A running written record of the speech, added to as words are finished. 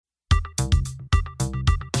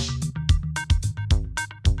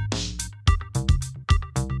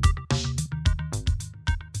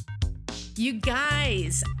You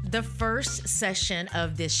guys, the first session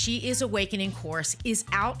of this She is Awakening course is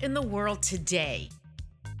out in the world today.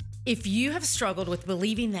 If you have struggled with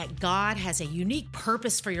believing that God has a unique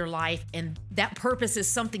purpose for your life and that purpose is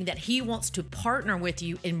something that He wants to partner with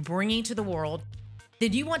you in bringing to the world,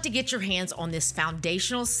 then you want to get your hands on this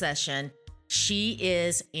foundational session, She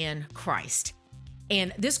is in Christ.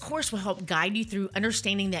 And this course will help guide you through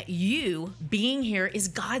understanding that you being here is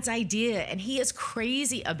God's idea and He is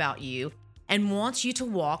crazy about you and wants you to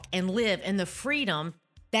walk and live in the freedom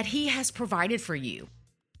that He has provided for you.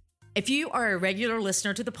 If you are a regular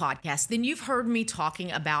listener to the podcast, then you've heard me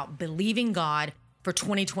talking about believing God for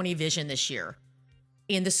 2020 vision this year.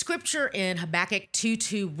 And the scripture in Habakkuk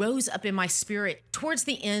 2:2 rose up in my spirit towards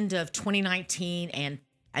the end of 2019, and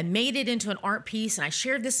I made it into an art piece, and I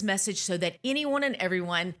shared this message so that anyone and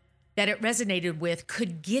everyone that it resonated with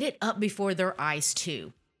could get it up before their eyes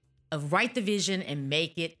too, of write the vision and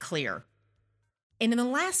make it clear. And in the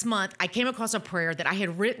last month, I came across a prayer that I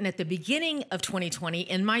had written at the beginning of 2020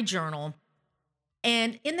 in my journal.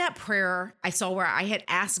 And in that prayer, I saw where I had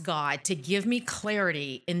asked God to give me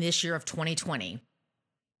clarity in this year of 2020.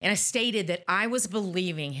 And I stated that I was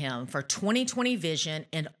believing Him for 2020 vision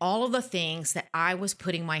and all of the things that I was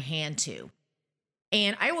putting my hand to.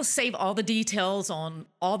 And I will save all the details on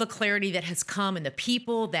all the clarity that has come and the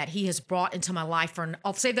people that He has brought into my life.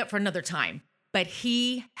 I'll save that for another time. But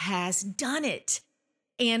He has done it.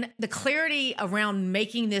 And the clarity around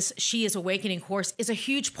making this She is Awakening course is a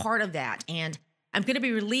huge part of that. And I'm going to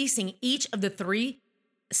be releasing each of the 3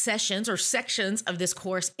 sessions or sections of this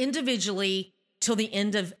course individually till the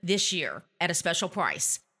end of this year at a special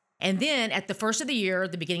price. And then at the first of the year,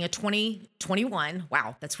 the beginning of 2021,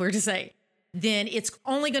 wow, that's weird to say, then it's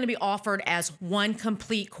only going to be offered as one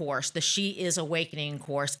complete course, the She is Awakening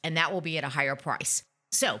course, and that will be at a higher price.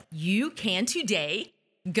 So you can today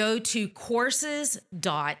go to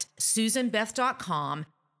courses.susanbeth.com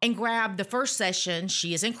and grab the first session,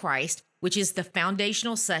 She is in Christ, which is the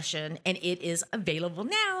foundational session, and it is available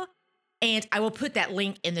now. And I will put that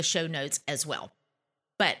link in the show notes as well.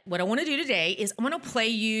 But what I want to do today is I'm going to play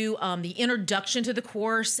you the introduction to the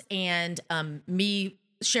course and me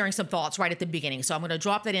sharing some thoughts right at the beginning. So I'm going to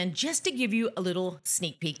drop that in just to give you a little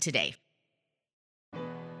sneak peek today.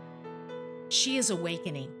 She is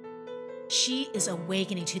awakening. She is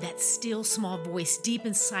awakening to that still small voice deep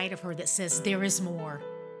inside of her that says, there is more.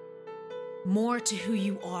 More to who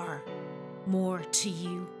you are. More to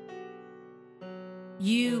you.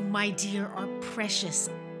 You, my dear, are precious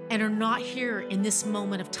and are not here in this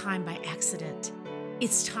moment of time by accident.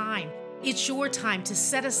 It's time. It's your time to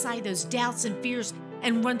set aside those doubts and fears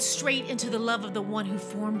and run straight into the love of the one who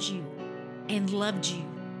formed you and loved you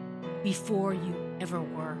before you ever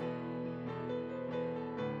were.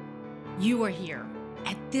 You are here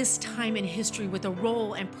at this time in history with a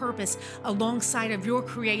role and purpose alongside of your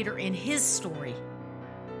Creator in His story.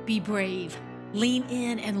 Be brave, lean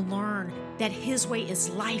in and learn that His way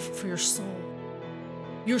is life for your soul.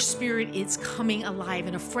 Your spirit is coming alive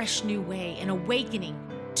in a fresh new way and awakening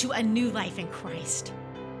to a new life in Christ.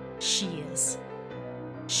 She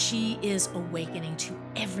is awakening to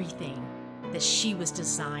everything that she was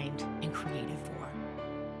designed and created for.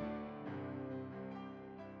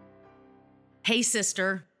 Hey,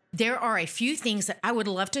 sister, there are a few things that I would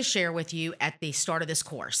love to share with you at the start of this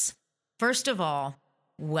course. First of all,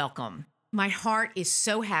 welcome. My heart is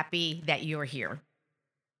so happy that you're here.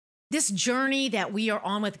 This journey that we are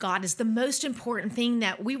on with God is the most important thing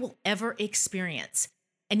that we will ever experience.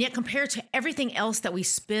 And yet, compared to everything else that we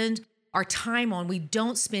spend our time on, we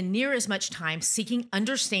don't spend near as much time seeking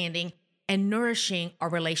understanding and nourishing our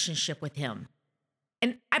relationship with Him.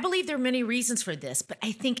 And I believe there are many reasons for this, but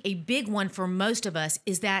I think a big one for most of us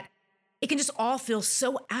is that it can just all feel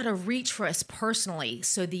so out of reach for us personally.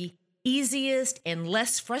 So the easiest and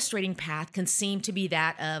less frustrating path can seem to be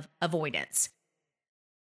that of avoidance.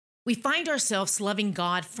 We find ourselves loving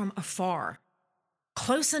God from afar,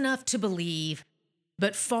 close enough to believe,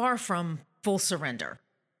 but far from full surrender.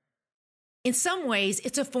 In some ways,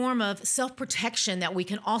 it's a form of self-protection that we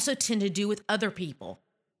can also tend to do with other people.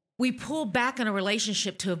 We pull back on a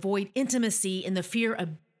relationship to avoid intimacy in the fear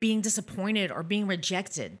of being disappointed or being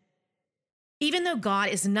rejected. Even though God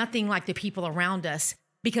is nothing like the people around us,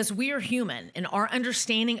 because we are human and our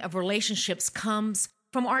understanding of relationships comes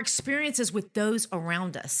from our experiences with those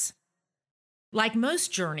around us. Like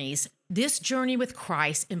most journeys, this journey with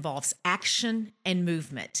Christ involves action and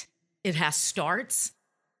movement. It has starts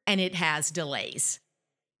and it has delays.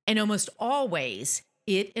 And almost always,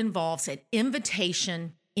 it involves an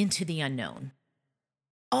invitation into the unknown.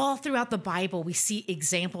 All throughout the Bible, we see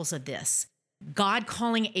examples of this. God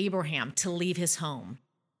calling Abraham to leave his home.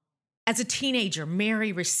 As a teenager,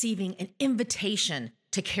 Mary receiving an invitation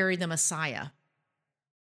to carry the Messiah.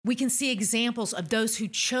 We can see examples of those who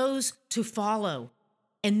chose to follow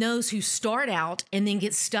and those who start out and then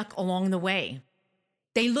get stuck along the way.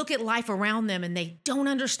 They look at life around them and they don't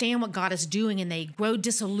understand what God is doing, and they grow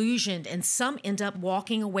disillusioned, and some end up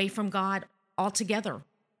walking away from God altogether.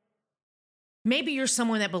 Maybe you're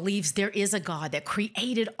someone that believes there is a God that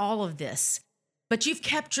created all of this, but you've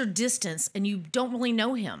kept your distance and you don't really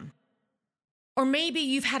know him. Or maybe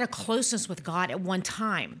you've had a closeness with God at one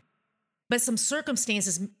time, but some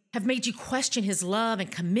circumstances have made you question his love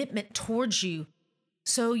and commitment towards you,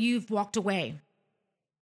 so you've walked away.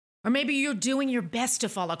 Or maybe you're doing your best to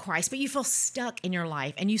follow Christ, but you feel stuck in your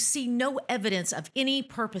life and you see no evidence of any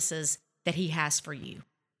purposes that he has for you.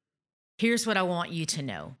 Here's what I want you to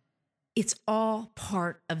know. It's all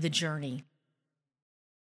part of the journey.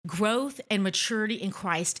 Growth and maturity in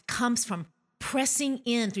Christ comes from pressing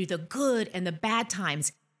in through the good and the bad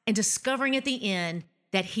times and discovering at the end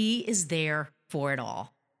that he is there for it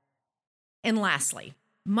all. And lastly,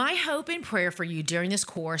 my hope and prayer for you during this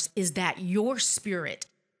course is that your spirit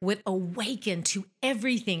would awaken to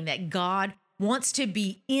everything that God wants to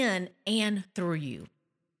be in and through you.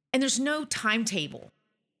 And there's no timetable.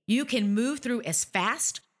 You can move through as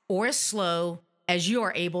fast or as slow as you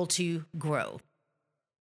are able to grow.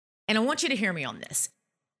 And I want you to hear me on this.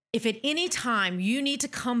 If at any time you need to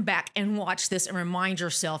come back and watch this and remind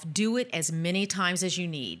yourself, do it as many times as you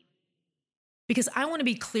need. Because I want to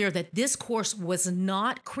be clear that this course was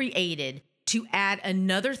not created to add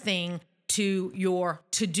another thing to your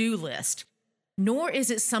to-do list, nor is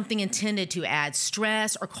it something intended to add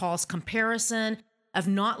stress or cause comparison of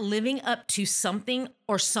not living up to something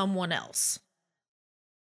or someone else.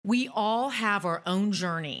 We all have our own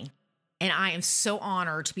journey, and I am so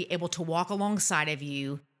honored to be able to walk alongside of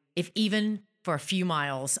you, if even for a few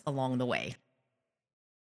miles along the way.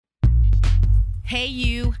 Hey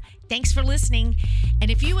you, thanks for listening.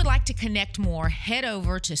 And if you would like to connect more, head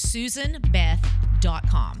over to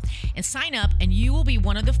SusanBeth.com and sign up, and you will be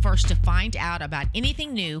one of the first to find out about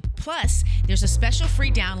anything new. Plus, there's a special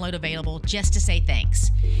free download available just to say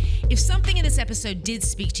thanks. If something in this episode did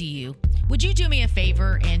speak to you, would you do me a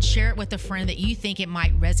favor and share it with a friend that you think it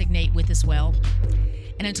might resonate with as well?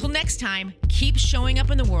 And until next time, keep showing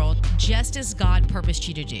up in the world just as God purposed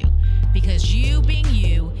you to do, because you being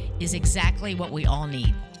you is exactly what we all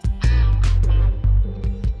need.